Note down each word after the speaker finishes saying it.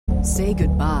Say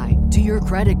goodbye to your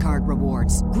credit card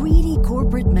rewards. Greedy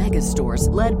corporate mega stores,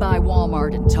 led by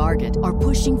Walmart and Target, are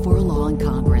pushing for a law in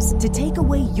Congress to take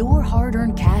away your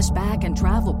hard-earned cash back and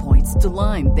travel points to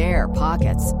line their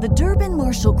pockets. The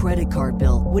Durbin-Marshall credit card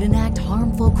bill would enact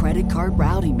harmful credit card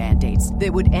routing mandates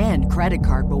that would end credit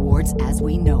card rewards as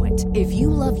we know it. If you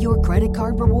love your credit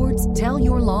card rewards, tell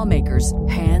your lawmakers,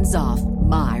 hands off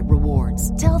my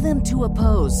rewards. Tell them to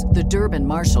oppose the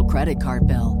Durbin-Marshall credit card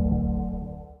bill.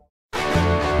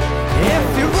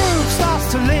 If your roof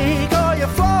starts to leak or your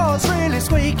floor's really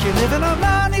squeak, you live in a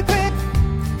money pit.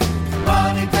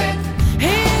 Money pit.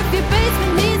 If your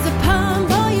basement needs a pump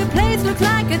or your place looks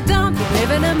like a dump, you live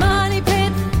in a money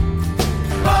pit.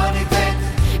 Money pit.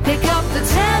 Pick up the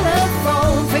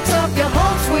telephone, fix up your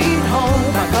home sweet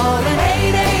home by calling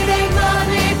 888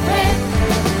 Money Pit.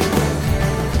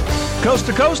 Coast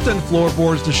to coast and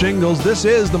floorboards to shingles, this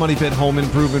is the Money Pit Home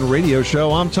Improvement Radio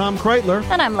Show. I'm Tom Kreitler.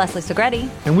 And I'm Leslie Segretti.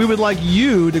 And we would like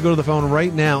you to go to the phone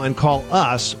right now and call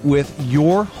us with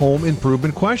your home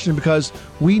improvement question, because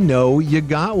we know you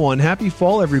got one. Happy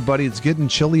fall, everybody. It's getting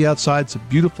chilly outside. It's a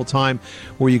beautiful time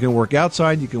where you can work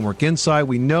outside, you can work inside.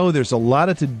 We know there's a lot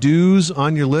of to-dos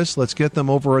on your list. Let's get them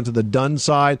over into the done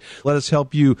side. Let us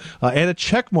help you add a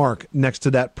check mark next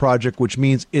to that project, which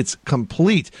means it's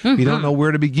complete. You don't know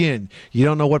where to begin. You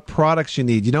don't know what products you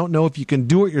need. You don't know if you can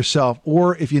do it yourself,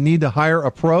 or if you need to hire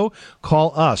a pro,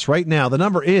 call us right now. The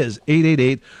number is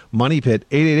 888-MONEY-PIT,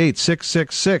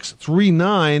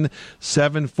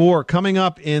 888-666-3974. Coming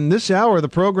up in this hour of the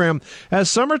program,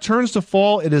 as summer turns to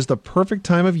fall, it is the perfect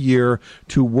time of year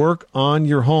to work on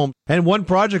your home. And one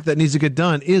project that needs to get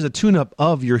done is a tune-up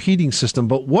of your heating system.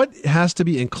 But what has to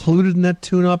be included in that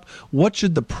tune-up? What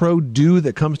should the pro do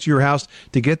that comes to your house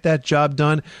to get that job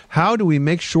done? How do we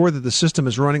make sure that the system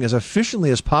is running as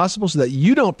efficiently as possible so that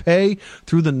you don't pay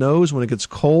through the nose when it gets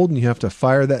cold and you have to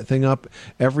fire that thing up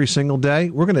every single day?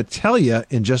 We're going to tell you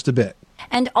in just a bit.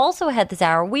 And also ahead this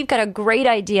hour, we've got a great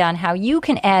idea on how you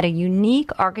can add a unique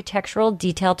architectural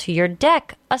detail to your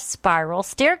deck, a spiral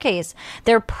staircase.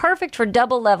 They're perfect for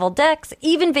double-level decks,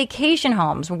 even vacation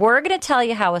homes. We're going to tell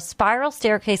you how a spiral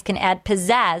staircase can add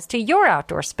pizzazz to your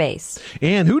outdoor space.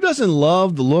 And who doesn't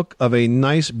love the look of a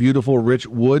nice, beautiful, rich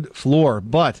wood floor?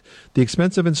 But the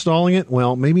expense of installing it,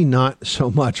 well, maybe not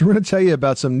so much. We're going to tell you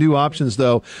about some new options,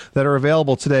 though, that are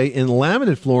available today in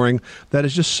laminate flooring that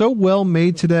is just so well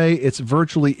made today, it's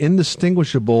virtually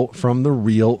indistinguishable from the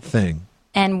real thing.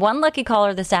 And one lucky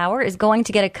caller this hour is going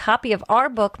to get a copy of our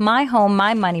book, My Home,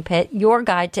 My Money Pit, Your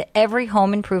Guide to Every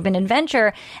Home Improvement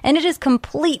Adventure. And it is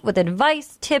complete with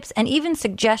advice, tips, and even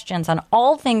suggestions on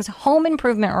all things home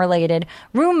improvement related,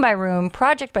 room by room,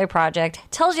 project by project.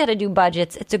 Tells you how to do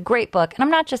budgets. It's a great book. And I'm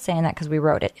not just saying that because we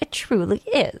wrote it. It truly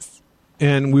is.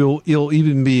 And it'll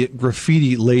even be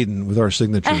graffiti laden with our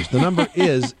signatures. The number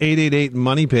is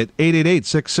 888-MONEY-PIT,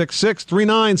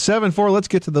 888-666-3974. Let's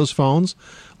get to those phones.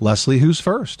 Leslie, who's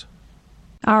first?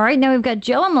 All right, now we've got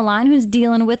Joe on the line who's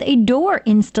dealing with a door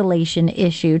installation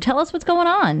issue. Tell us what's going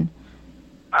on.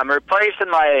 I'm replacing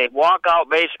my walkout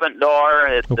basement door.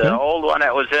 The old one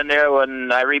that was in there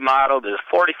when I remodeled is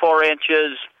 44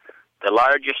 inches. The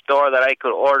largest door that I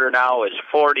could order now is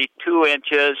 42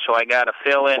 inches, so I got to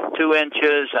fill in 2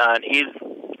 inches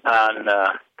on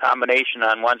combination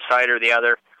on one side or the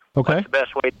other. Okay. What's the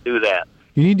best way to do that?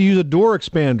 You need to use a door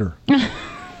expander.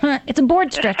 It's a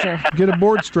board stretcher. Get a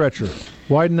board stretcher.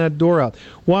 Widen that door out.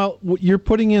 While you're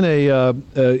putting in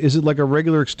is it like a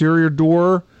regular exterior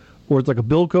door, or it's like a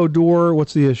Bilco door?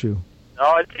 What's the issue?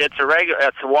 No, it's a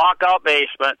walkout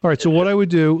basement. All right, so what I would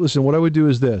do is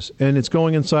this, and it's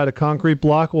going inside a concrete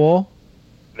block wall?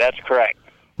 That's correct.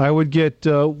 I would get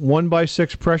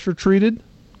 1x6 pressure treated.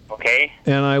 Okay.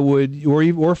 And I would, or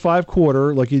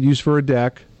 5/4, like you'd use for a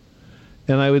deck,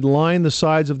 and I would line the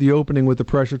sides of the opening with the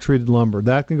pressure treated lumber.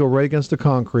 That can go right against the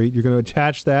concrete. You're going to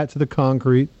attach that to the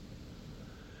concrete,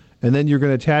 and then you're going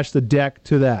to attach the deck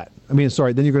to that. Then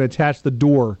you're going to attach the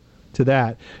door to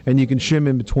that, and you can shim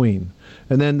in between.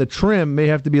 And then the trim may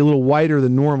have to be a little wider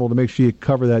than normal to make sure you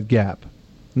cover that gap.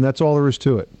 And that's all there is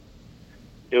to it.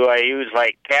 Do I use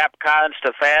like Tapcons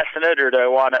to fasten it, or do I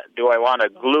want to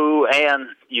glue and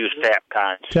use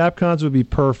Tapcons? Tapcons would be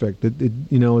perfect.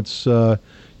 It's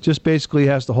just basically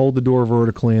has to hold the door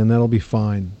vertically, and that'll be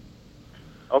fine.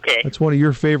 Okay. That's one of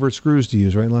your favorite screws to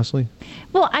use, right, Leslie?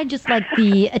 Well, I just like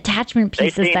the attachment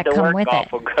pieces that come with it. They seem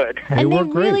to work awful good. And they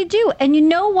really do. And you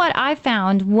know what I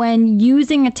found when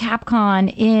using a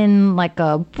Tapcon in like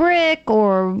a brick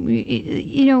or,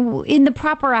 in the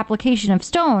proper application of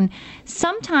stone,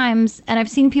 sometimes, and I've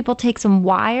seen people take some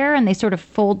wire and they sort of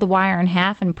fold the wire in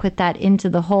half and put that into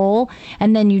the hole,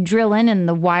 and then you drill in and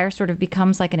the wire sort of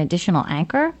becomes like an additional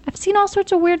anchor. I've seen all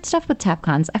sorts of weird stuff with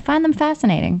Tapcons. I find them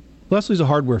fascinating. Leslie's a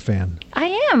hardware fan. I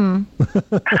am.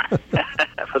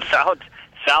 Sounds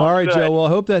all right, good. Joe. Well, I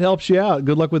hope that helps you out.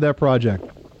 Good luck with that project.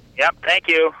 Yep, thank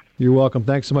you. You're welcome.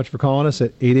 Thanks so much for calling us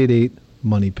at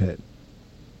 888-MONEY-PIT.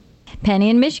 Penny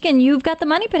in Michigan, you've got the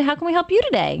Money Pit. How can we help you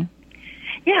today?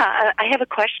 Yeah, I have a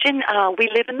question. We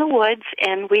live in the woods,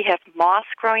 and we have moss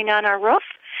growing on our roof.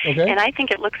 Okay. And I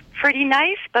think it looks pretty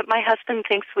nice, but my husband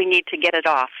thinks we need to get it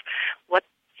off. What's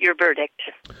your verdict?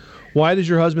 Why does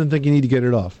your husband think you need to get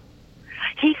it off?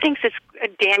 He thinks it's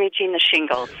damaging the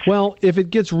shingles. Well, if it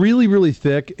gets really, really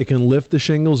thick, it can lift the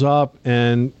shingles up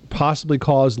and possibly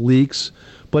cause leaks,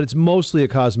 but it's mostly a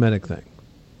cosmetic thing.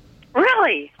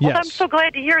 Really? Well, Yes. I'm so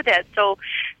glad to hear that. So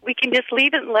we can just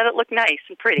leave it and let it look nice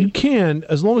and pretty. You can,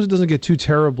 as long as it doesn't get too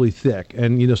terribly thick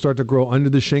and, start to grow under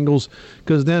the shingles,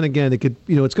 because then, again, it could,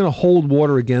 it's going to hold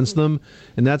water against them,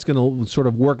 and that's going to sort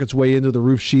of work its way into the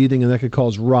roof sheathing, and that could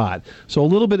cause rot. So a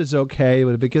little bit is okay,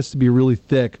 but if it gets to be really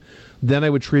thick, then I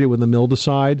would treat it with a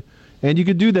mildewcide. And you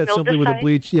could do that simply with a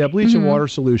bleach. Yeah, bleach and water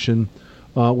solution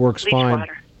works Bleach fine.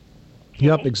 water.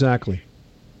 Yep, exactly.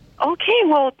 Okay,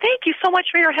 well, thank you so much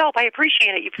for your help. I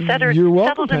appreciate it. You've You're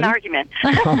welcome, settled an Penny. argument.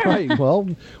 All right. Well,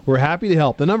 we're happy to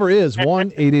help. The number is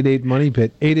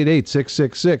 1-888-MONEY-PIT,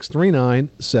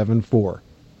 888-666-3974.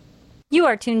 You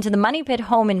are tuned to the Money Pit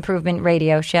Home Improvement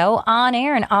Radio Show on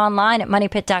air and online at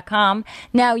moneypit.com.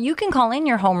 Now, you can call in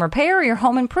your home repair or your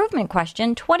home improvement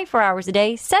question 24 hours a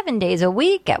day, 7 days a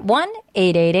week at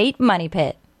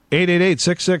 1-888-MONEY-PIT.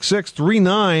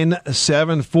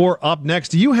 888-666-3974. Up next,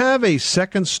 do you have a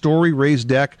second-story raised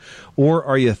deck, or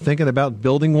are you thinking about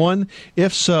building one?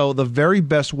 If so, the very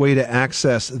best way to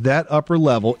access that upper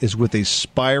level is with a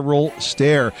spiral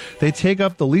stair. They take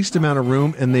up the least amount of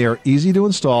room, and they are easy to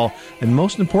install, and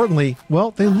most importantly,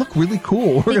 well, they look really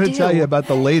cool. We're going to tell you about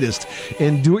the latest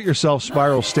in do-it-yourself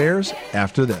spiral stairs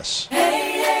after this.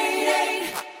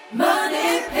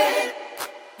 888-MONEY-PIT.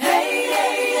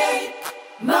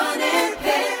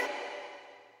 888-MONEY-PIT.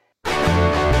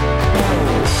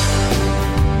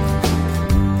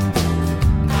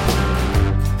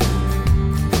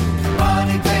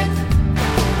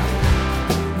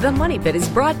 The Money Pit is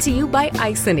brought to you by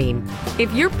Icynene.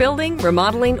 If you're building,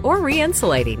 remodeling, or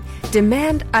re-insulating,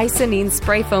 demand Icynene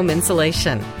spray foam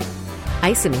insulation.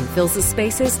 Icynene fills the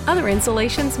spaces other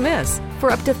insulations miss for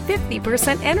up to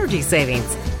 50% energy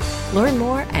savings. Learn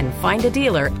more and find a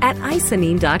dealer at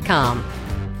icynene.com.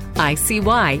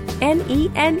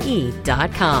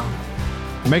 ICYNENE.com.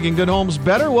 Making good homes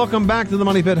better. Welcome back to the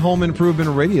Money Pit Home Improvement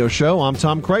Radio Show. I'm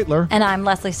Tom Kreitler. And I'm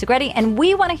Leslie Segretti, and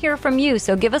we want to hear from you.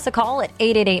 So give us a call at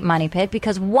 888-MONEY-PIT,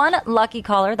 because one lucky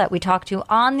caller that we talk to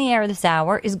on the air this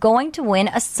hour is going to win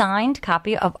a signed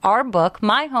copy of our book,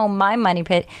 My Home, My Money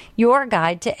Pit, Your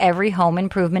Guide to Every Home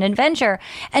Improvement Adventure.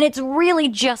 And it's really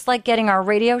just like getting our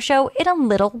radio show in a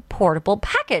little portable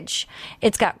package.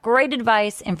 It's got great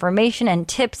advice, information, and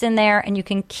tips in there, and you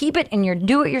can keep it in your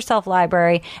do-it-yourself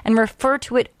library and refer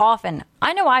to it often.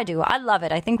 I know I do. I love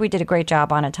it. I think we did a great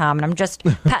job on it, Tom, and I'm just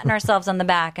patting ourselves on the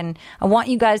back, and I want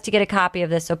you guys to get a copy of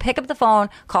this. So pick up the phone,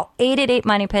 call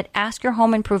 888-MONEY-PIT, ask your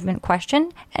home improvement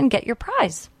question, and get your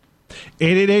prize.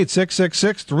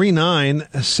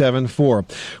 888-666-3974.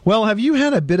 Well, have you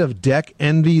had a bit of deck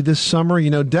envy this summer?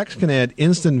 Decks can add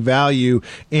instant value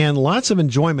and lots of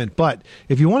enjoyment, but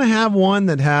if you want to have one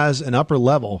that has an upper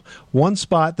level, one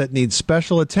spot that needs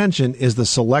special attention is the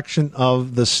selection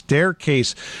of the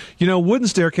staircase. Wooden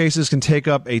staircases can take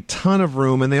up a ton of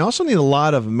room, and they also need a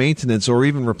lot of maintenance or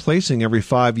even replacing every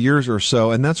 5 years or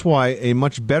so, and that's why a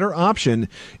much better option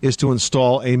is to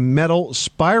install a metal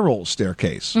spiral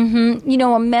staircase.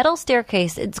 A metal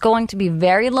staircase, it's going to be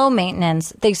very low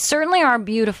maintenance. They certainly are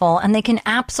beautiful, and they can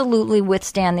absolutely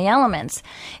withstand the elements.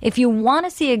 If you want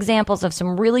to see examples of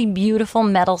some really beautiful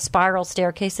metal spiral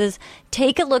staircases,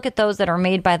 take a look at those that are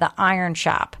made by the Iron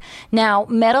Shop. Now,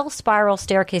 metal spiral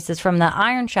staircases from the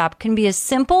Iron Shop can be as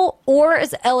simple or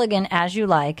as elegant as you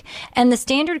like, and the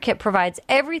standard kit provides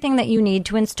everything that you need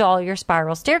to install your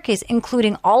spiral staircase,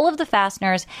 including all of the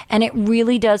fasteners, and it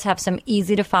really does have some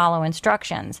easy-to-follow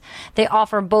instructions. They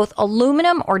offer both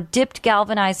aluminum or dipped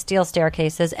galvanized steel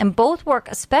staircases, and both work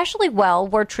especially well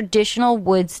where traditional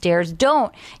wood stairs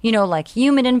don't. You know, like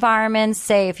humid environments,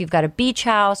 say if you've got a beach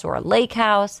house or a lake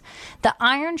house. The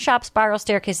Iron Shop spiral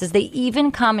staircases, they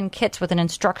even come in kits with an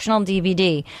instructional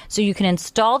DVD, so you can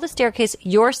install the staircase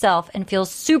yourself and feel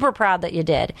super proud that you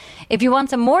did. If you want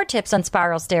some more tips on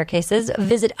spiral staircases,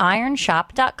 visit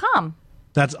ironshop.com.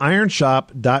 That's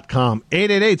ironshop.com.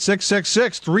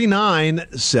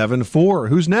 888-666-3974.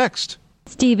 Who's next?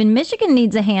 Steve in Michigan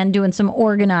needs a hand doing some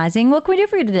organizing. What can we do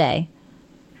for you today?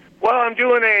 Well, I'm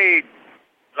doing a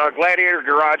Gladiator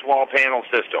garage wall panel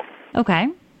system. Okay.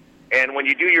 And when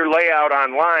you do your layout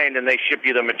online, and they ship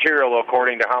you the material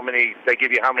according to they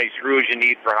give you how many screws you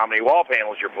need for how many wall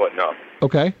panels you're putting up.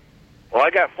 Okay. Well, I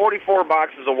got 44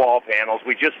 boxes of wall panels.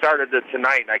 We just started it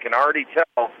tonight, and I can already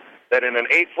tell that in an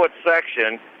 8-foot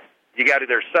section, you got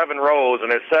either 7 rows,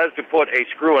 and it says to put a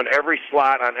screw in every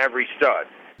slot on every stud.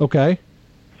 Okay.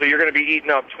 So you're going to be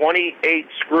eating up 28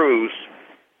 screws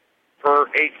per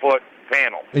 8-foot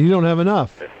panel. And you don't have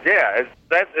enough. Yeah. Is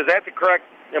that the correct?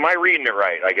 Am I reading it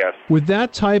right, I guess? With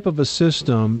that type of a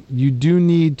system, you do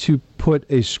need to put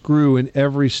a screw in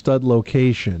every stud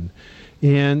location.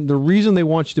 And the reason they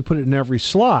want you to put it in every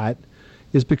slot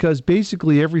is because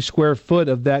basically every square foot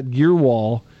of that gear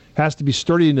wall has to be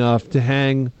sturdy enough to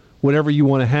hang whatever you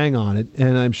want to hang on it.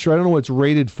 And I'm sure, I don't know what it's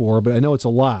rated for, but I know it's a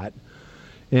lot.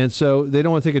 And so they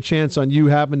don't want to take a chance on you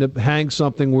having to hang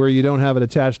something where you don't have it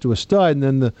attached to a stud, and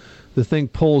then the thing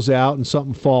pulls out and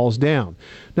something falls down.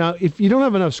 Now, if you don't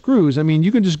have enough screws, I mean,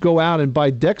 you can just go out and buy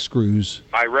deck screws.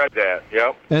 I read that,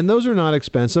 yep. And those are not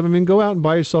expensive. I mean, go out and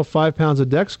buy yourself 5 pounds of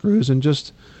deck screws and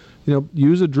just,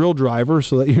 use a drill driver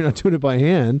so that you're not doing it by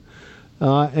hand,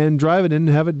 and drive it in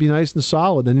and have it be nice and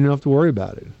solid, and you don't have to worry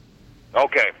about it.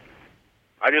 Okay.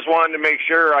 I just wanted to make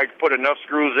sure I put enough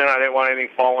screws in. I didn't want anything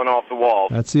falling off the wall.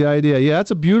 That's the idea. Yeah, that's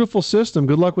a beautiful system.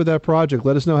 Good luck with that project.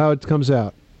 Let us know how it comes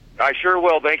out. I sure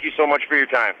will. Thank you so much for your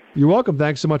time. You're welcome.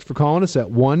 Thanks so much for calling us at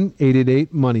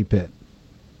 1-888-MONEY-PIT.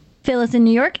 Phyllis in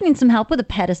New York needs some help with a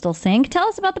pedestal sink. Tell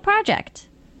us about the project.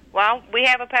 Well, we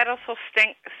have a pedestal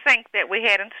sink that we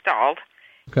had installed,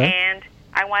 and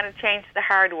I want to change the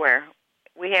hardware.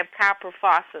 We have copper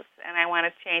faucets, and I want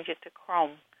to change it to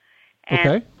chrome.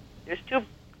 And there's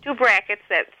two brackets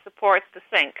that support the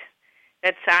sink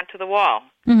that's onto the wall.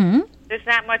 Mm-hmm. There's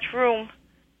not much room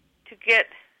to get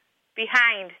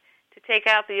behind to take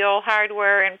out the old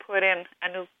hardware and put in a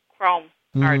new chrome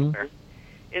hardware.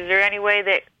 Is there any way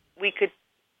that we could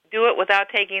do it without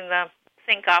taking the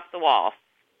sink off the wall?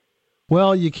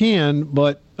 Well, you can,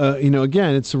 but,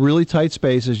 again, it's a really tight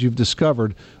space, as you've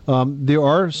discovered. There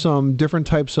are some different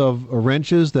types of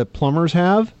wrenches that plumbers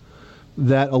have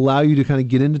that allow you to kind of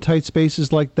get into tight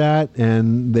spaces like that,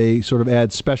 and they sort of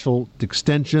add special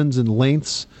extensions and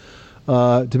lengths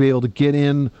to be able to get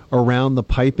in around the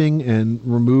piping and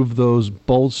remove those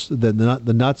bolts, the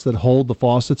nuts that hold the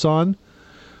faucets on.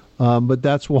 But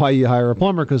that's why you hire a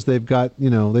plumber, because they've got,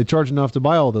 they charge enough to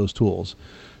buy all those tools.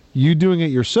 You doing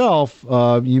it yourself,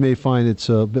 you may find it's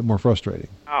a bit more frustrating.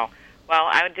 Oh, well,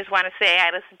 I just want to say I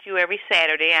listen to you every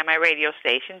Saturday on my radio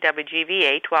station,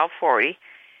 WGVA 1240,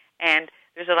 and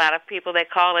there's a lot of people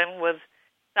that call in with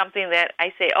something that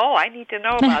I say, oh, I need to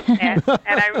know about that.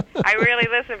 And I really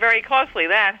listen very closely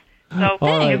then. So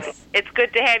it's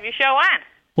good to have your show on.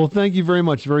 Well, thank you very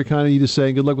much. Very kind of you to say,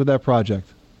 and good luck with that project.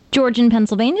 George in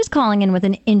Pennsylvania is calling in with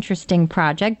an interesting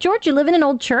project. George, you live in an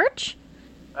old church?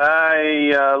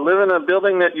 I live in a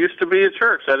building that used to be a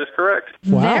church. That is correct.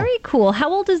 Wow. Very cool.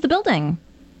 How old is the building?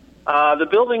 The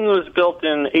building was built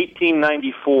in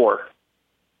 1894.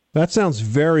 That sounds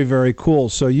very, very cool.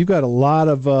 So you got a lot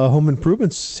of home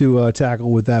improvements to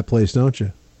tackle with that place, don't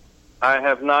you? I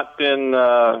have not been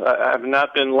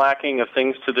lacking of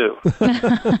things to do.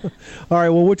 All right.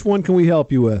 Well, which one can we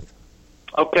help you with?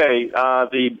 Okay,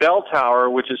 the bell tower,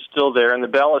 which is still there, and the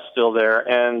bell is still there,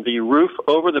 and the roof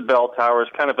over the bell tower is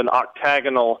kind of an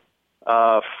octagonal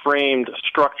framed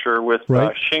structure with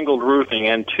shingled roofing,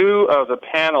 and 2 of the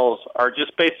panels are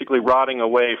just basically rotting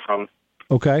away from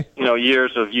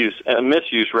years of use,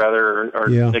 misuse rather, or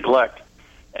neglect.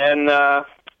 And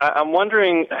I'm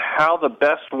wondering how the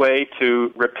best way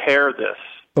to repair this.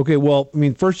 Okay, well, I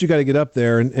mean, first you got to get up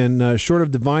there, and short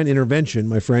of divine intervention,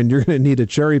 my friend, you're going to need a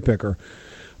cherry picker,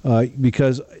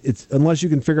 because unless you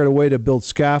can figure out a way to build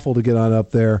scaffold to get on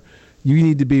up there, you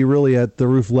need to be really at the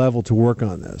roof level to work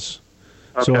on this.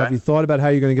 Okay. So have you thought about how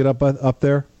you're going to get up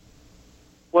there?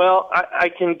 Well, I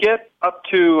can get up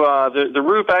to the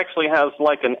roof. Actually has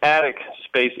like an attic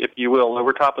space, if you will.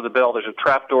 Over top of the bell, there's a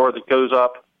trap door that goes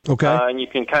up, and you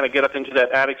can kind of get up into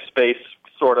that attic space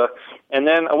sort of. And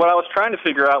then what I was trying to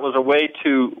figure out was a way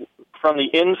to, from the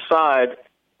inside,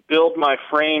 build my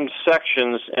framed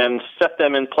sections and set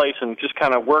them in place and just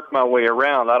kind of work my way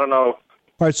around. I don't know.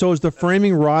 All right, so is the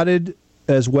framing rotted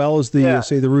as well as the,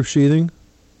 say, the roof sheathing?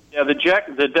 Yeah, the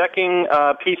decking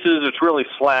pieces, it's really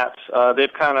slats.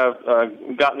 They've kind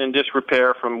of gotten in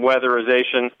disrepair from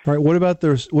weatherization. All right, what about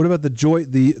the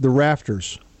joint, the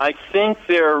rafters? I think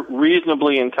they're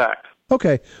reasonably intact.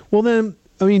 Okay, well then,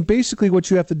 I mean, basically what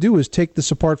you have to do is take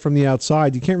this apart from the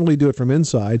outside. You can't really do it from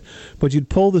inside, but you'd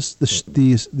pull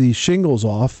the shingles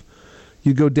off.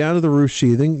 You'd go down to the roof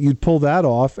sheathing. You'd pull that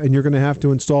off, and you're going to have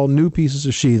to install new pieces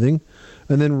of sheathing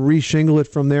and then re-shingle it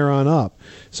from there on up.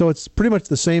 So it's pretty much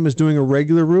the same as doing a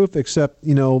regular roof, except,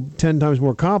 10 times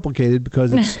more complicated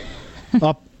because it's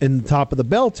up in the top of the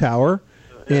bell tower,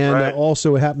 and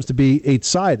also it happens to be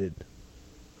 8-sided.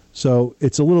 So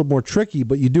it's a little more tricky,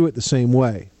 but you do it the same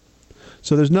way.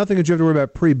 So there's nothing that you have to worry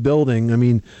about pre-building. I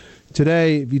mean,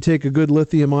 today, if you take a good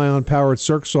lithium-ion powered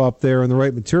circ saw up there and the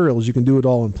right materials, you can do it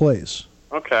all in place.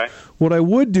 Okay. What I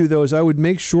would do, though, is I would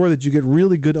make sure that you get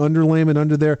really good underlayment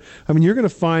under there. I mean, you're going to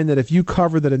find that if you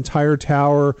cover that entire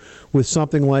tower with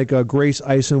something like a Grace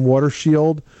Ice and Water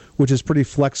Shield, which is pretty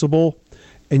flexible,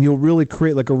 and you'll really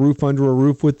create like a roof under a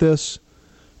roof with this,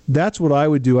 that's what I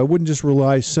would do. I wouldn't just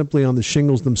rely simply on the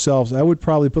shingles themselves. I would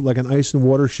probably put like an Ice and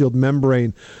Water Shield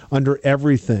membrane under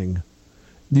everything.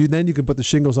 Then you can put the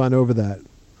shingles on over that.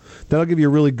 That'll give you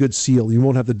a really good seal. You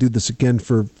won't have to do this again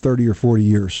for 30 or 40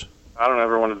 years. I don't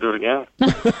ever want to do it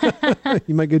again.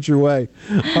 You might get your way.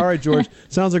 All right, George.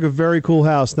 Sounds like a very cool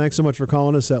house. Thanks so much for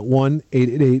calling us at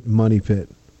 1-888-MONEY-PIT.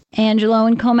 Angelo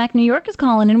in Comac, New York is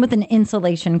calling in with an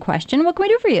insulation question. What can we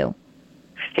do for you?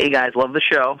 Hey, guys. Love the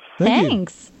show.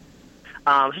 Thanks.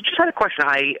 So just had a question.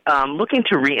 I'm looking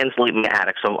to re-insulate my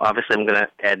attic, so obviously I'm going to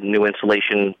add new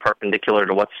insulation perpendicular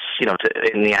to what's,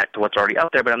 in the attic to what's already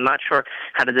up there, but I'm not sure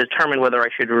how to determine whether I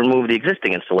should remove the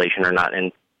existing insulation or not,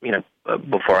 and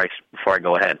before I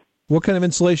go ahead. What kind of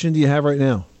insulation do you have right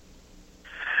now?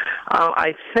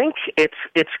 I think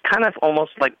it's kind of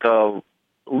almost like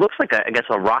looks like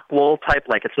a rock wool type.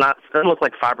 Like it doesn't look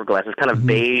like fiberglass. It's kind of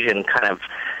beige and kind of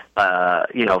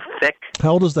thick.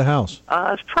 How old is the house?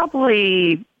 It's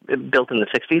probably built in the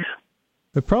 60s.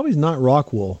 It probably is not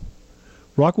rock wool.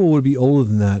 Rock wool would be older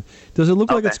than that. Does it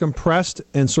look like it's compressed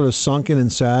and sort of sunken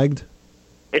and sagged?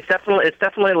 It's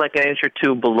definitely like an inch or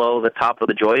two below the top of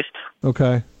the joist.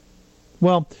 Okay.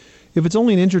 Well, if it's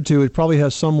only an inch or two, it probably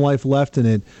has some life left in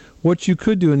it. What you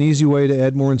could do, an easy way to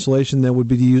add more insulation then would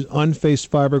be to use unfaced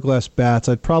fiberglass bats.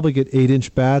 I'd probably get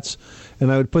 8-inch bats,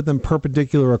 and I would put them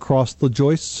perpendicular across the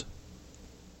joists.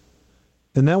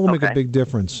 And that will make a big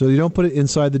difference. So you don't put it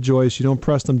inside the joist. You don't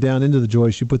press them down into the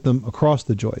joist. You put them across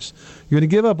the joist. You're going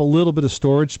to give up a little bit of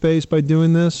storage space by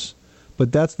doing this,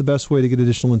 but that's the best way to get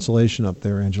additional insulation up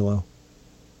there, Angelo.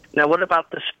 Now, what about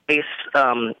the space,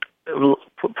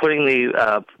 putting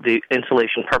the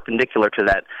insulation perpendicular to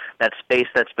that space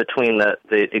that's between the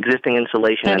existing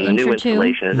insulation and the new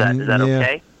insulation? Is that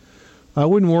okay? I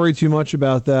wouldn't worry too much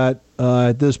about that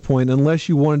at this point, unless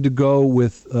you wanted to go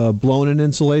with blown-in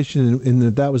insulation, and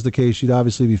if that was the case, you'd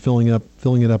obviously be filling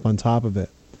it up on top of it.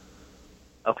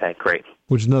 Okay, great.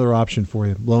 Which is another option for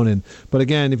you, blown-in. But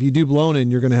again, if you do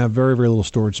blown-in, you're going to have very, very little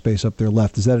storage space up there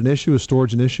left. Is that an issue? Is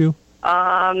storage an issue?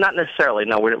 Not necessarily.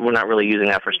 No, we're not really using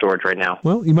that for storage right now.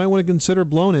 Well, you might want to consider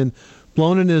blown-in.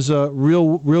 Blown-in is a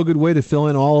real good way to fill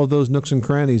in all of those nooks and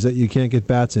crannies that you can't get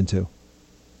bats into.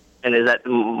 And is that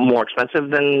more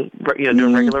expensive than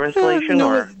doing regular insulation?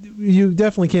 Or you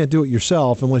definitely can't do it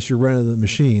yourself unless you're renting the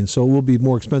machine. So it will be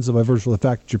more expensive by virtue of the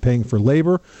fact that you're paying for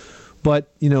labor. But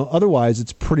otherwise,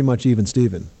 it's pretty much even,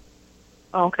 Steven.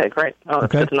 Oh, okay, great. Oh,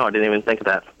 that's good to know. I didn't even think of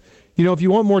that. If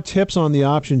you want more tips on the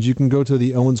options, you can go to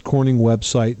the Owens Corning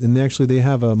website, and they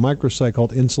have a microsite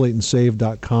called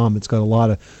insulateandsave.com. It's got a lot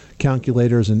of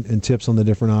calculators and tips on the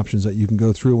different options that you can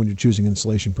go through when you're choosing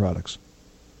insulation products.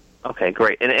 Okay,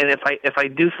 great. And if I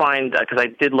do find, because I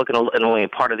did look at only a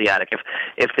part of the attic,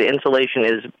 if the insulation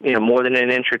is more than an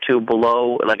inch or two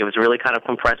below, like if it's really kind of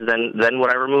compressed, then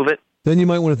would I remove it? Then you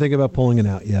might want to think about pulling it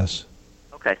out. Yes.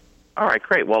 Okay. All right.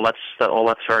 Great. Well, that's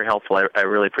very helpful. I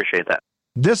really appreciate that.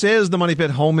 This is the Money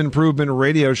Pit Home Improvement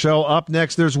Radio Show. Up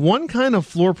next, there's one kind of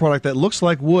floor product that looks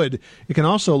like wood. It can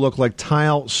also look like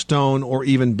tile, stone, or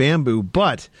even bamboo,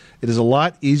 but it is a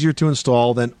lot easier to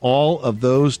install than all of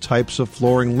those types of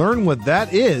flooring. Learn what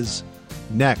that is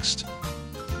next.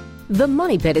 The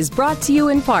Money Pit is brought to you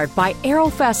in part by Arrow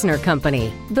Fastener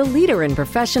Company, the leader in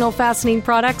professional fastening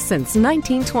products since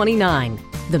 1929.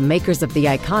 The makers of the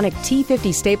iconic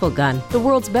T50 staple gun, the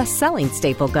world's best-selling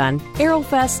staple gun, Arrow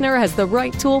Fastener has the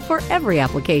right tool for every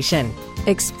application.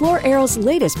 Explore Arrow's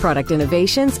latest product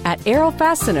innovations at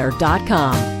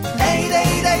arrowfastener.com.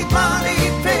 888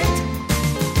 Money Pit.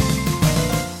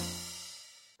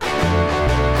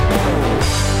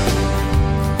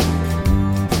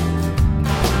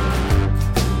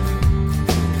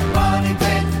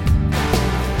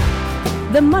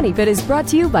 The Money Pit is brought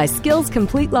to you by Skill's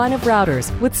complete line of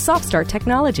routers with soft start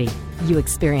technology. You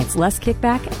experience less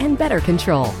kickback and better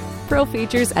control. Pro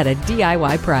features at a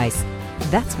DIY price.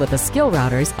 That's what the Skill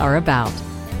routers are about.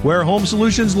 Where home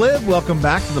solutions live. Welcome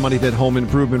back to the Money Pit Home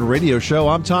Improvement Radio Show.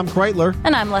 I'm Tom Kreitler.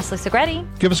 And I'm Leslie Segretti.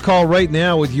 Give us a call right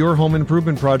now with your home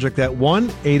improvement project at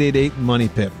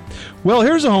 1-888-MONEY-PIT. Well,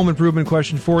 here's a home improvement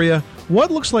question for you. What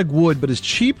looks like wood but is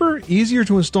cheaper, easier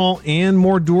to install, and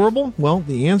more durable? Well,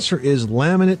 the answer is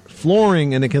laminate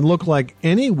flooring, and it can look like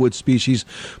any wood species,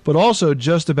 but also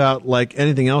just about like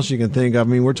anything else you can think of. I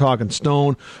mean, we're talking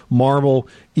stone, marble,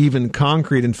 even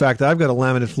concrete. In fact, I've got a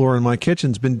laminate floor in my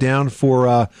kitchen. It's been down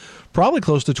for probably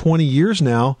close to 20 years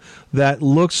now that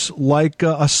looks like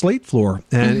a slate floor,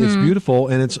 and it's beautiful,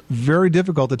 and it's very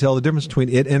difficult to tell the difference between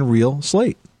it and real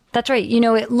slate. That's right. You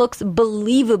know, it looks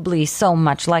believably so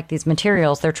much like these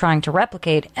materials they're trying to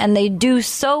replicate, and they do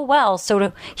so well.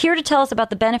 So here to tell us about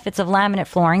the benefits of laminate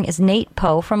flooring is Nate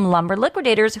Poe from Lumber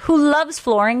Liquidators, who loves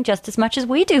flooring just as much as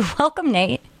we do. Welcome,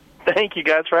 Nate. Thank you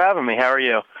guys for having me. How are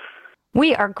you?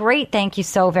 We are great. Thank you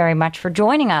so very much for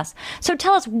joining us. So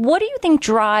tell us, what do you think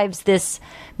drives this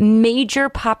major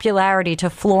popularity to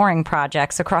flooring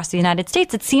projects across the United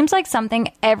States? It seems like something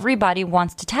everybody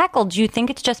wants to tackle. Do you think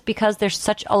it's just because there's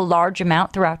such a large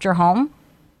amount throughout your home?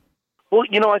 Well,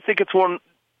 you know, I think it's one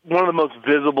of the most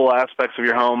visible aspects of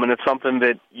your home, and it's something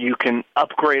that you can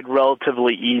upgrade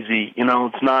relatively easy. You know,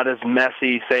 it's not as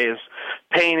messy, say, as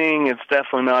painting. It's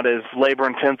definitely not as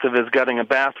labor-intensive as gutting a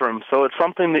bathroom. So it's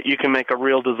something that you can make a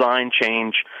real design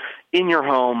change in your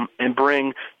home and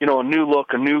bring, you know, a new look,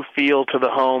 a new feel to the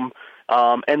home.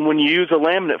 And when you use a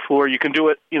laminate floor, you can do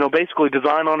it, you know, basically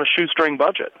design on a shoestring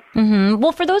budget. Mm-hmm.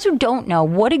 Well, for those who don't know,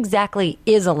 what exactly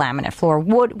is a laminate floor?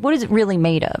 What is it really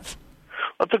made of?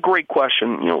 That's a great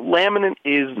question. You know, laminate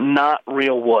is not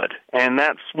real wood, and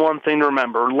that's one thing to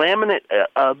remember. Laminate,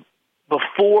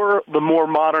 before the more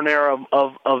modern era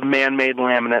of man-made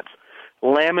laminates,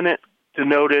 laminate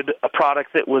denoted a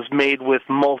product that was made with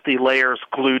multi-layers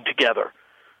glued together.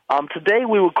 Today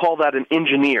we would call that an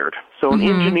engineered. So an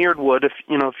engineered wood, if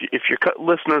your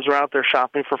listeners are out there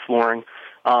shopping for flooring,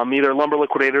 either Lumber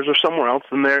Liquidators or somewhere else,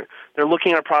 and they're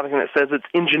looking at a product and it says it's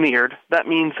engineered, that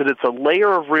means that it's a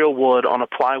layer of real wood on a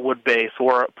plywood base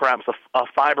or perhaps a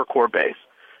fiber core base.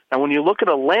 Now, when you look at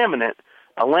a laminate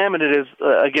is,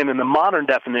 again, in the modern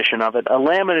definition of it, a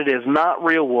laminate is not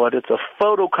real wood. It's a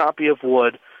photocopy of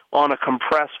wood on a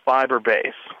compressed fiber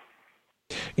base.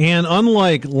 And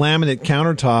unlike laminate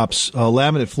countertops,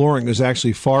 laminate flooring is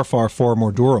actually far, far, far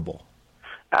more durable.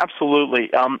 Absolutely.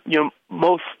 All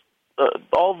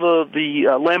the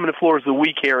laminate floors that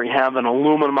we carry have an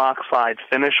aluminum oxide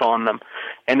finish on them,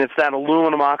 and it's that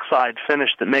aluminum oxide finish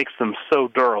that makes them so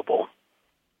durable.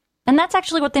 And that's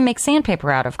actually what they make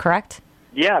sandpaper out of, correct?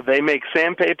 Yeah, they make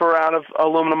sandpaper out of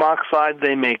aluminum oxide.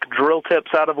 They make drill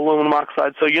tips out of aluminum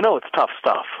oxide, so you know it's tough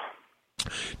stuff.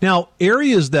 Now,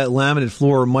 areas that laminate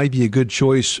floor might be a good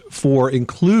choice for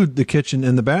include the kitchen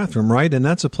and the bathroom, right? And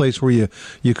that's a place where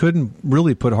you couldn't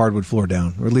really put hardwood floor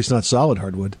down, or at least not solid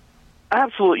hardwood.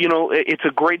 Absolutely. You know, it's a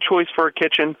great choice for a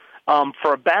kitchen.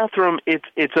 For a bathroom,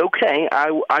 it's okay.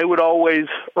 I would always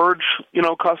urge, you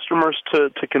know, customers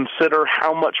to consider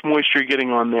how much moisture you're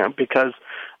getting on there because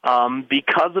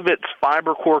of its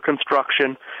fiber core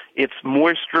construction, it's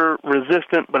moisture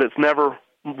resistant, but it's never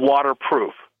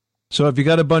waterproof. So if you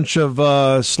got a bunch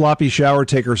of sloppy shower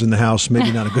takers in the house,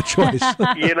 maybe not a good choice.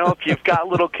 You know, if you've got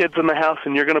little kids in the house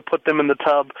and you're going to put them in the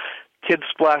tub, kids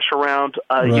splash around,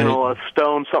 right. You know, a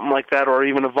stone, something like that, or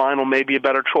even a vinyl may be a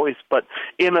better choice. But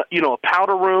in a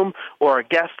powder room or a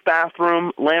guest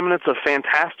bathroom, laminate's a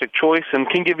fantastic choice and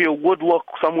can give you a wood look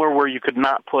somewhere where you could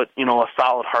not put, you know, a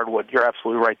solid hardwood. You're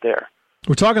absolutely right there.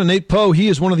 We're talking to Nate Poe. He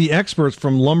is one of the experts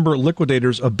from Lumber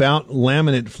Liquidators about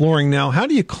laminate flooring. Now, how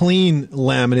do you clean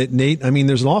laminate, Nate? I mean,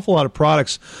 there's an awful lot of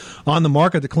products on the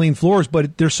market to clean floors,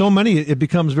 but there's so many, it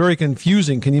becomes very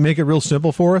confusing. Can you make it real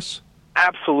simple for us?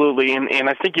 Absolutely, and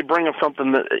I think you bring up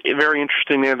something that very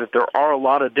interesting there, that there are a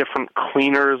lot of different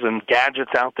cleaners and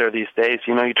gadgets out there these days.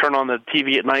 You know, you turn on the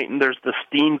TV at night and there's the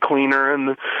steam cleaner and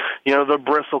the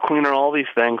bristle cleaner, all these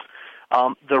things.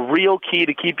 The real key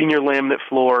to keeping your laminate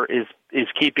floor is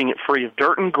keeping it free of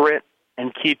dirt and grit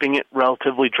and keeping it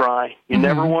relatively dry. You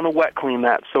never want to wet clean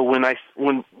that. So when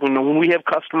we have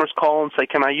customers call and say,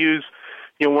 "Can I use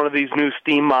one of these new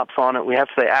steam mops on it?" we have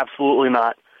to say, absolutely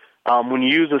not. When you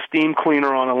use a steam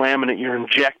cleaner on a laminate, you're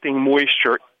injecting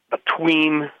moisture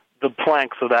between the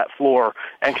planks of that floor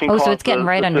and can cause so it's getting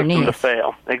right underneath to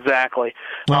fail. Exactly.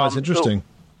 Wow, that's interesting.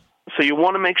 So you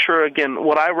want to make sure, again,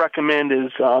 what I recommend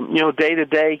is, day to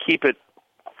day, keep it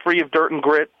free of dirt and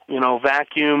grit,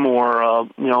 vacuum or, a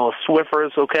Swiffer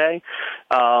is okay.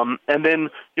 And then,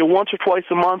 once or twice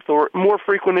a month or more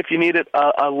frequent if you need it,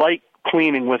 a light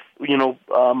cleaning with,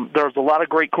 there's a lot of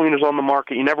great cleaners on the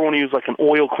market. You never want to use like an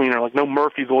oil cleaner, like no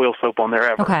Murphy's oil soap on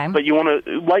there ever. Okay. But you want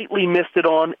to lightly mist it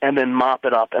on and then mop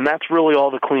it up. And that's really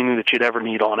all the cleaning that you'd ever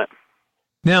need on it.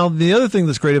 Now, the other thing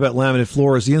that's great about laminate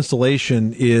floor is the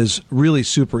installation is really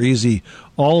super easy.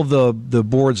 All of the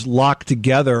boards lock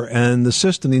together, and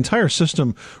the entire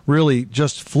system really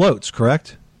just floats,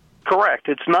 correct? Correct.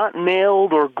 It's not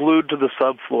nailed or glued to the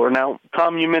subfloor. Now,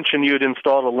 Tom, you mentioned you had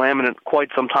installed a laminate quite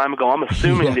some time ago. I'm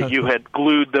assuming that you had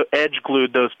glued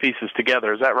those pieces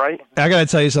together. Is that right? I got to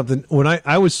tell you something. When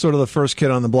I was sort of the first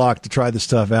kid on the block to try this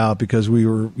stuff out because we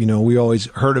were, we always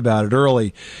heard about it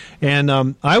early.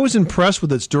 And I was impressed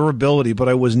with its durability, but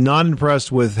I was not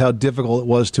impressed with how difficult it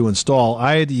was to install.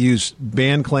 I had to use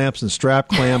band clamps and strap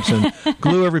clamps and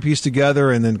glue every piece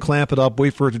together and then clamp it up,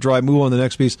 wait for it to dry, move on to the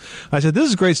next piece. I said, this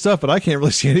is great stuff, but I can't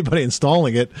really see anybody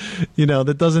installing it,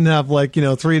 that doesn't have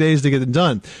 3 days to get it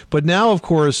done. But now, of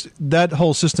course, that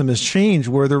whole system has changed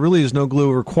where there really is no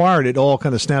glue required. It all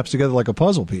kind of snaps together like a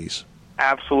puzzle piece.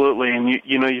 Absolutely. And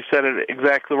you said it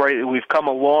exactly right. We've come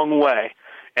a long way.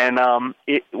 And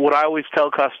what I always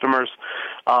tell customers,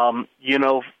 from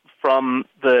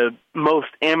the most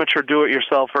amateur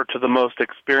do-it-yourselfer to the most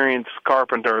experienced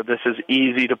carpenter, this is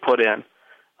easy to put in.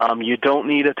 You don't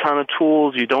need a ton of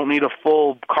tools. You don't need a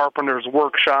full carpenter's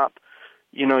workshop.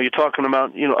 You're talking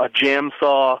about, a jam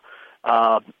saw,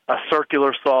 a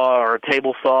circular saw or a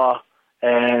table saw,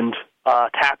 and a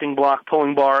tapping block,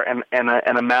 pulling bar, and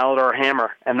a mallet or a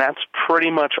hammer. And that's pretty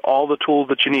much all the tools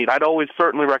that you need. I'd always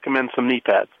certainly recommend some knee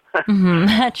pads.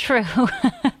 True.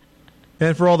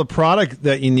 And for all the product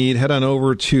that you need, head on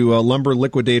over to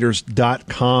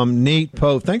lumberliquidators.com. Nate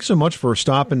Poe, thanks so much for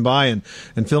stopping by and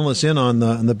filling us in on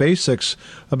the basics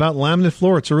about laminate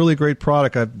floor. It's a really great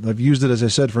product. I've used it, as I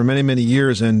said, for many, many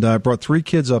years, and I brought 3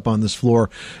 kids up on this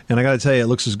floor. And I got to tell you, it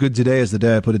looks as good today as the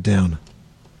day I put it down.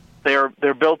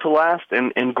 They're built to last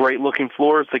and great-looking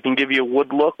floors that can give you a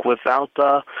wood look without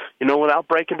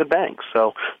breaking the bank.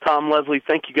 So, Tom, Leslie,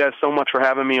 thank you guys so much for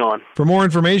having me on. For more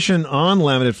information on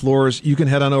laminate floors, you can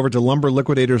head on over to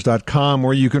lumberliquidators.com,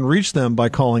 where you can reach them by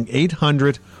calling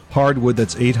 800-HARDWOOD.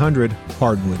 That's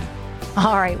 800-HARDWOOD.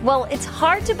 All right. Well, it's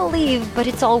hard to believe, but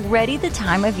it's already the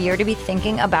time of year to be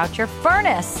thinking about your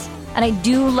furnace. And I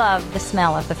do love the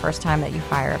smell of the first time that you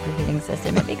fire up your heating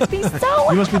system. It makes me so happy.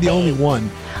 You must be the only one.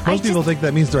 Most people think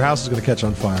that means their house is going to catch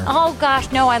on fire. Oh,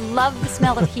 gosh, no. I love the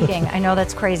smell of heating. I know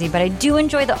that's crazy, but I do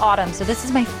enjoy the autumn, so this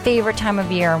is my favorite time of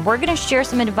year. And we're going to share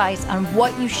some advice on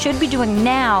what you should be doing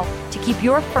now to keep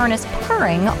your furnace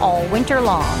purring all winter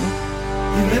long.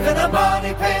 You live in a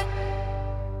money pit.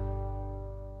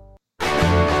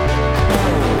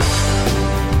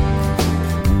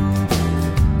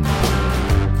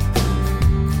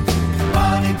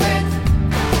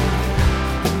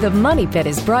 The Money Pit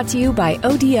is brought to you by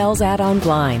ODL's add-on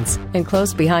blinds.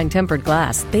 Enclosed behind tempered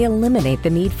glass, they eliminate the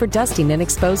need for dusting and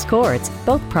exposed cords,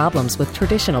 both problems with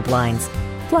traditional blinds.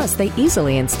 Plus, they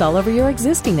easily install over your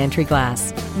existing entry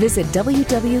glass. Visit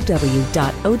www.odl.com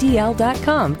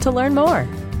to learn more.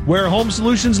 Where home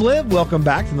solutions live. Welcome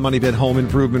back to the Money Pit Home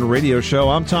Improvement Radio Show.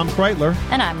 I'm Tom Kreitler.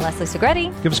 And I'm Leslie Segretti.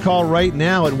 Give us a call right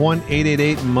now at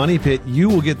 1-888-MONEY-PIT. You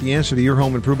will get the answer to your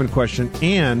home improvement question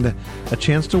and a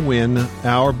chance to win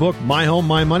our book, My Home,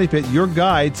 My Money Pit, your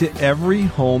guide to every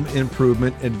home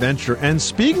improvement adventure. And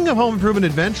speaking of home improvement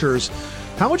adventures,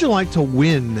 how would you like to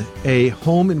win a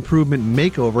home improvement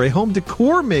makeover, a home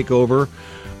decor makeover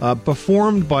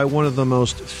performed by one of the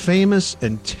most famous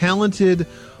and talented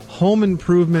home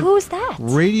improvement Who's that?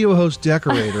 radio host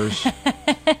decorators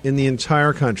in the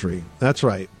entire country? That's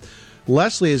right.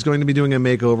 Leslie is going to be doing a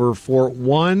makeover for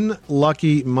one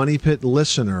lucky Money Pit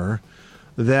listener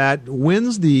that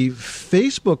wins the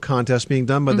Facebook contest being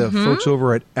done by the folks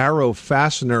over at Arrow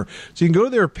Fastener. So you can go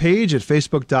to their page at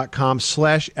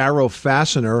facebook.com/Arrow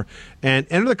Fastener and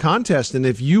enter the contest. And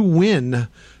if you win,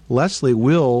 Leslie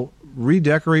will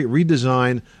redecorate,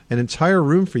 redesign an entire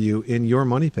room for you in your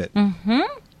Money Pit.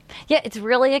 Yeah, it's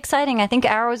really exciting. I think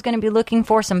Arrow's going to be looking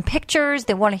for some pictures.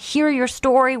 They want to hear your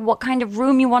story, what kind of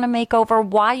room you want to make over,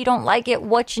 why you don't like it,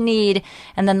 what you need.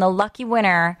 And then the lucky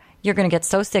winner, you're going to get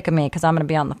so sick of me because I'm going to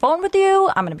be on the phone with you.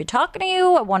 I'm going to be talking to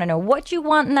you. I want to know what you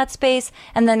want in that space.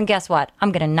 And then guess what?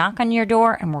 I'm going to knock on your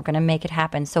door and we're going to make it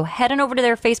happen. So head on over to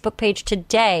their Facebook page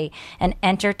today and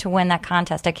enter to win that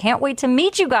contest. I can't wait to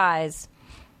meet you guys.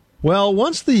 Well,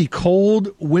 once the cold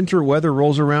winter weather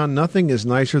rolls around, nothing is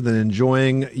nicer than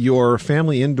enjoying your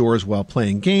family indoors while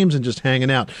playing games and just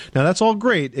hanging out. Now, that's all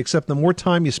great, except the more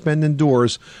time you spend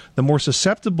indoors, the more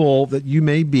susceptible that you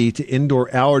may be to indoor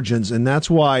allergens. And that's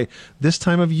why this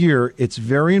time of year, it's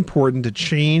very important to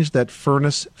change that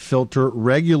furnace filter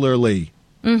regularly.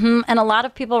 Mm-hmm. And a lot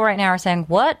of people right now are saying,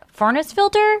 what? Furnace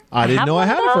filter? I didn't know I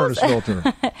had a furnace filter.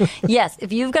 Yes,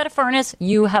 if you've got a furnace,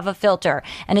 you have a filter.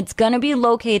 And it's going to be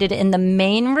located in the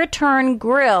main return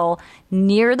grill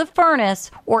near the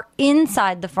furnace or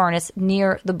inside the furnace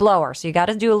near the blower. So you got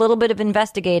to do a little bit of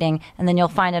investigating and then you'll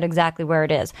find out exactly where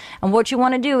it is. And what you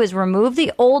want to do is remove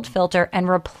the old filter and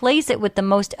replace it with the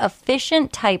most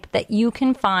efficient type that you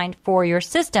can find for your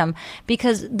system,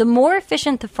 because the more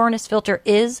efficient the furnace filter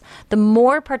is, the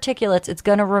more particulates it's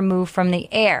going to remove from the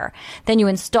air. Then you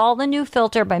install the new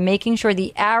filter by making sure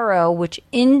the arrow, which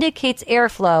indicates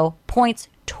airflow, points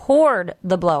toward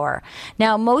the blower.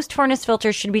 Now, most furnace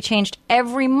filters should be changed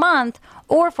every month,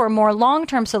 or for a more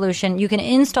long-term solution, you can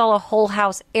install a whole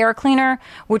house air cleaner,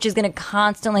 which is going to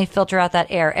constantly filter out that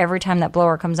air every time that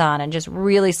blower comes on and just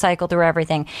really cycle through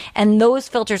everything. And those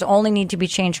filters only need to be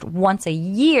changed once a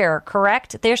year,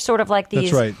 correct? They're sort of like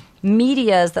these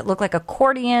medias that look like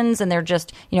accordions, and they're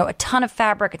just, a ton of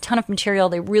fabric, a ton of material.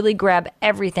 They really grab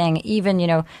everything,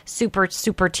 even, super,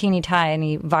 super teeny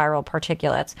tiny viral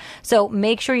particulates. So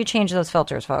make sure you change those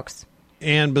filters, folks.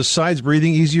 And besides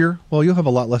breathing easier, well, you'll have a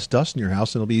lot less dust in your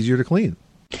house and it'll be easier to clean.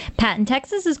 Pat in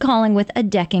Texas is calling with a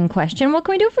decking question. What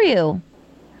can we do for you?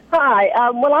 Hi.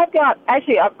 Well, I've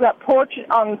got porch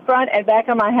on front and back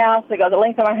of my house. They go the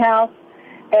length of my house.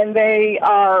 And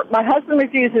my husband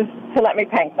refuses to let me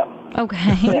paint them.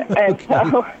 Okay. And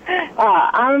so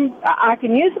I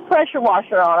can use a pressure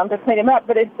washer on them to clean them up,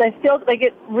 but they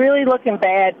get really looking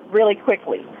bad really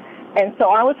quickly. And so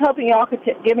I was hoping y'all could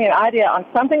give me an idea on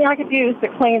something I could use to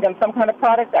clean them, some kind of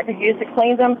product I could use to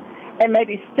clean them and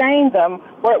maybe stain them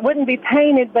where it wouldn't be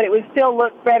painted, but it would still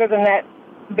look better than that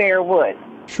bare wood.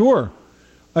 Sure.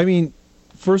 I mean,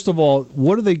 first of all,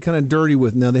 what are they kind of dirty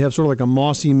with now? They have sort of like a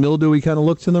mossy, mildewy kind of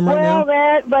look to them right now?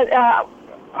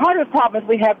 Part of the problem is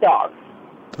we have dogs.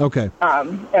 Okay.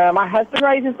 My husband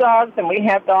raises dogs, and we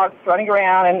have dogs running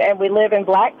around, and we live in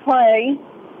black clay,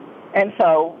 and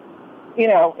so,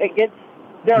 it gets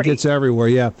dirty. It gets everywhere,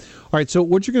 yeah. All right, so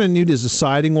what you're going to need is a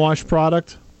siding wash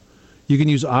product. You can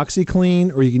use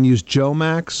OxyClean, or you can use Joe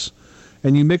Max.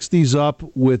 And you mix these up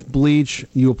with bleach.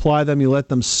 You apply them, you let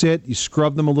them sit, you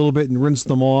scrub them a little bit and rinse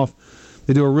them off.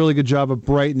 They do a really good job of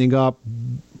brightening up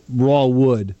raw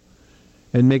wood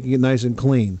and making it nice and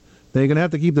clean. Then you're going to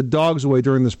have to keep the dogs away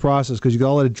during this process because you got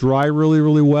to let it dry really,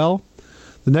 really well.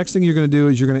 The next thing you're going to do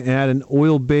is you're going to add an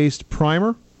oil-based primer,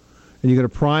 and you're going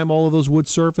to prime all of those wood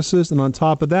surfaces. And on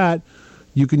top of that,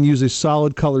 you can use a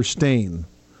solid color stain.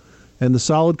 And the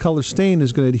solid color stain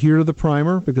is going to adhere to the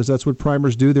primer because that's what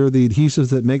primers do. They're the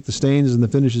adhesives that make the stains and the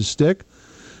finishes stick.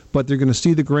 But they're going to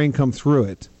see the grain come through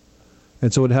it,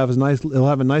 and so it'll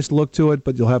have a nice look to it.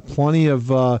 But you'll have plenty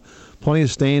of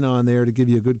stain on there to give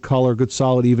you a good color, good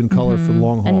solid, even color for the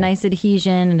long haul. A nice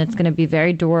adhesion, and it's going to be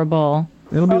very durable.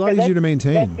 It'll be a lot easier to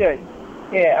maintain. That's good.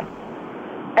 Yeah.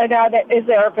 And is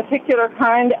there a particular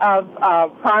kind of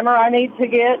primer I need to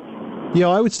get? Yeah,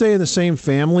 I would stay in the same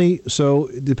family, so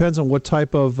it depends on what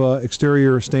type of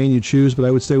exterior stain you choose, but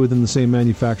I would stay within the same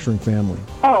manufacturing family.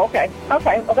 Oh, okay.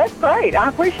 Okay, well, that's great. I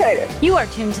appreciate it. You are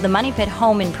tuned to the Money Pit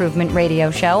Home Improvement Radio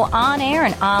Show on air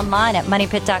and online at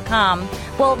moneypit.com.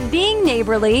 Well, being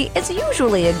neighborly is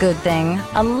usually a good thing,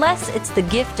 unless it's the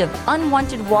gift of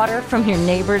unwanted water from your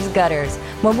neighbor's gutters.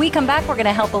 When we come back, we're going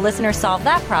to help a listener solve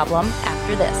that problem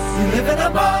after this. You live in a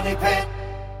money pit.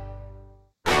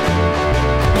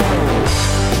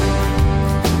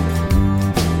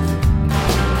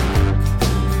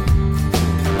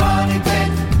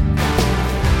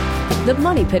 The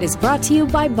Money Pit is brought to you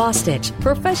by Bostitch,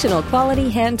 professional quality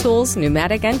hand tools,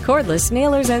 pneumatic and cordless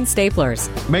nailers and staplers.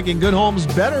 Making good homes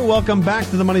better. Welcome back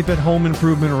to the Money Pit Home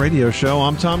Improvement Radio Show.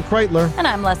 I'm Tom Kreitler. And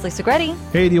I'm Leslie Segretti.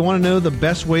 Hey, do you want to know the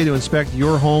best way to inspect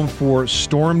your home for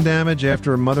storm damage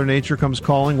after Mother Nature comes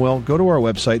calling? Well, go to our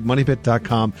website,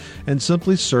 moneypit.com, and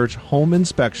simply search home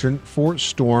inspection for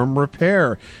storm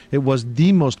repair. It was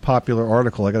the most popular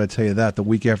article, I got to tell you that, the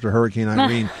week after Hurricane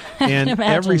Irene. And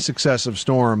every successive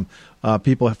storm,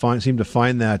 people seem to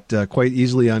find that quite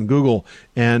easily on Google.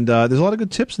 And there's a lot of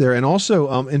good tips there. And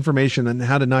also information on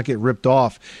how to not get ripped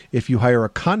off if you hire a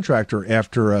contractor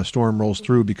after a storm rolls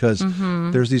through, because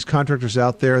there's these contractors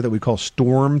out there that we call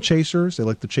storm chasers. They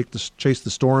like to chase the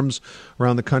storms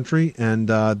around the country, and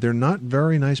they're not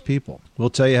very nice people. We'll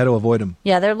tell you how to avoid them.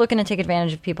 Yeah, they're looking to take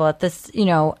advantage of people at this,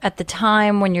 at the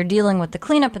time when you're dealing with the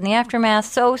cleanup and the aftermath.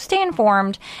 So stay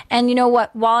informed. And you know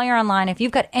what? While you're online, if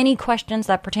you've got any questions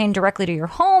that pertain directly to your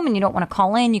home and you don't want to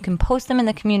call in, you can post them in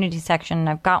the community section. And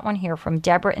I've got one here from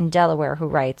Deborah in Delaware who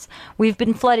writes, "We've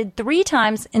been flooded 3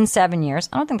 times in 7 years.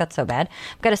 I don't think that's so bad.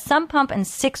 I've got a sump pump and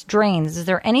 6 drains. Is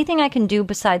there anything I can do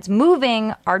besides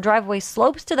moving? Our driveway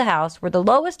slopes to the house. We're the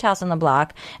lowest house on the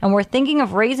block, and we're thinking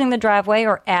of raising the driveway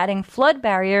or adding flood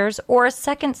barriers or a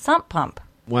second sump pump."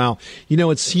 Wow.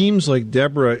 It seems like,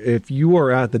 Deborah, if you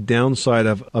are at the downside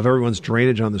of everyone's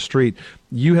drainage on the street,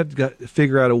 you have got to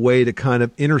figure out a way to kind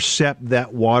of intercept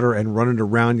that water and run it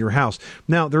around your house.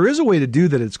 Now, there is a way to do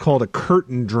that. It's called a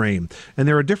curtain drain. And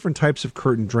there are different types of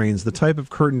curtain drains. The type of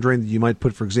curtain drain that you might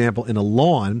put, for example, in a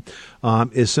lawn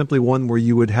is simply one where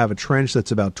you would have a trench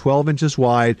that's about 12 inches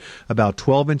wide, about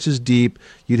 12 inches deep.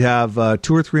 You'd have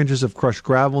 2 or 3 inches of crushed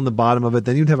gravel in the bottom of it.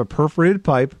 Then you'd have a perforated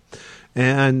pipe.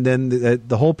 And then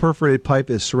the whole perforated pipe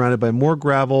is surrounded by more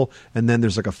gravel, and then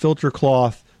there's like a filter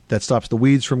cloth that stops the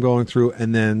weeds from going through,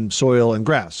 and then soil and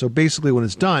grass. So basically when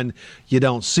it's done, you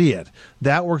don't see it.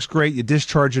 That works great. You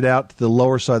discharge it out to the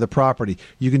lower side of the property.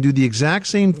 You can do the exact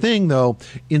same thing, though,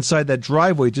 inside that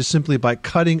driveway, just simply by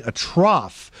cutting a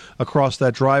trough across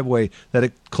that driveway that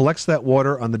it collects that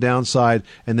water on the downside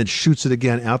and then shoots it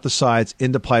again out the sides,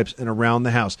 into pipes, and around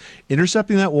the house.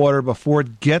 Intercepting that water before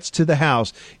it gets to the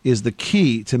house is the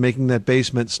key to making that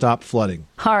basement stop flooding.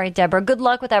 All right, Deborah, good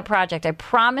luck with that project. I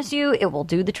promise you it will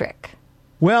do the trick.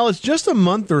 Well, it's just a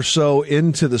month or so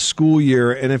into the school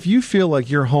year, and if you feel like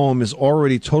your home is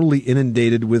already totally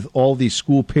inundated with all the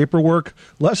school paperwork,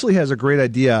 Leslie has a great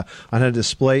idea on how to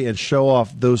display and show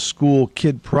off those school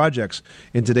kid projects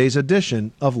in today's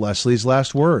edition of Leslie's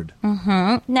Last Word.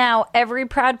 Now, every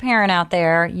proud parent out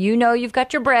there, you've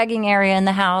got your bragging area in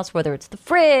the house, whether it's the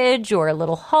fridge or a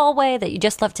little hallway that you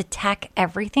just love to tack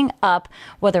everything up,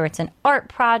 whether it's an art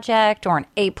project or an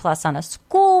A+ on a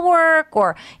schoolwork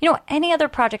or, any other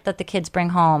project that the kids bring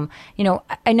home.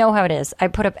 I know how it is. I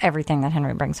put up everything that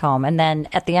Henry brings home, and then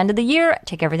at the end of the year,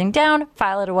 take everything down,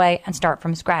 file it away, and start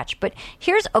from scratch. But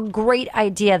here's a great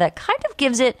idea that kind of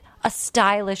gives it a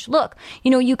stylish look.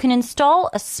 You can install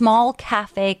a small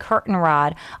cafe curtain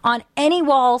rod on any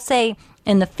wall, say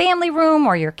in the family room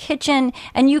or your kitchen,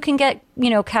 and you can get,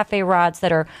 cafe rods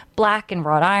that are black and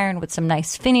wrought iron with some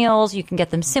nice finials. You can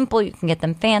get them simple, you can get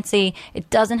them fancy.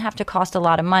 It doesn't have to cost a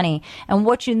lot of money. And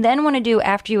what you then want to do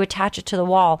after you attach it to the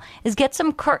wall is get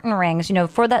some curtain rings,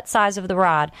 for that size of the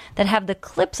rod that have the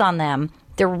clips on them.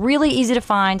 They're really easy to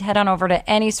find. Head on over to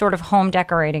any sort of home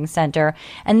decorating center.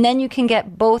 And then you can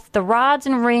get both the rods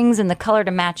and rings in the color to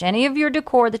match any of your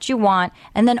decor that you want.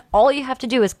 And then all you have to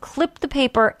do is clip the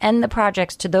paper and the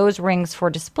projects to those rings for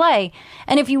display.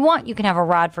 And if you want, you can have a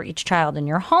rod for each child in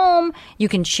your home. You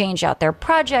can change out their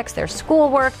projects, their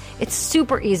schoolwork. It's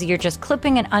super easy. You're just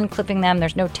clipping and unclipping them.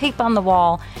 There's no tape on the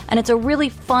wall. And it's a really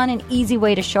fun and easy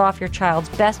way to show off your child's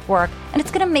best work. And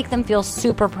it's going to make them feel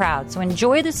super proud. So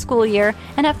enjoy the school year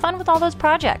and have fun with all those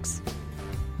projects.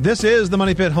 This is the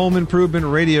Money Pit Home Improvement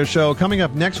Radio Show. Coming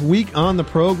up next week on the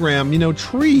program,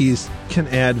 trees can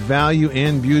add value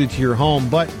and beauty to your home,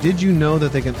 but did you know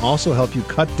that they can also help you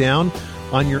cut down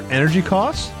on your energy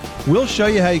costs? We'll show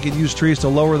you how you can use trees to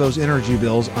lower those energy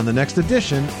bills on the next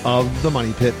edition of the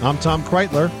Money Pit. I'm Tom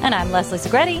Kreitler. And I'm Leslie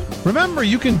Segretti. Remember,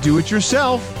 you can do it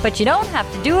yourself, but you don't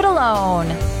have to do it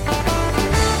alone.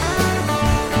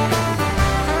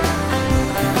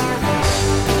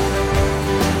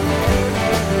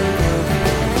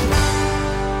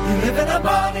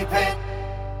 Money pit.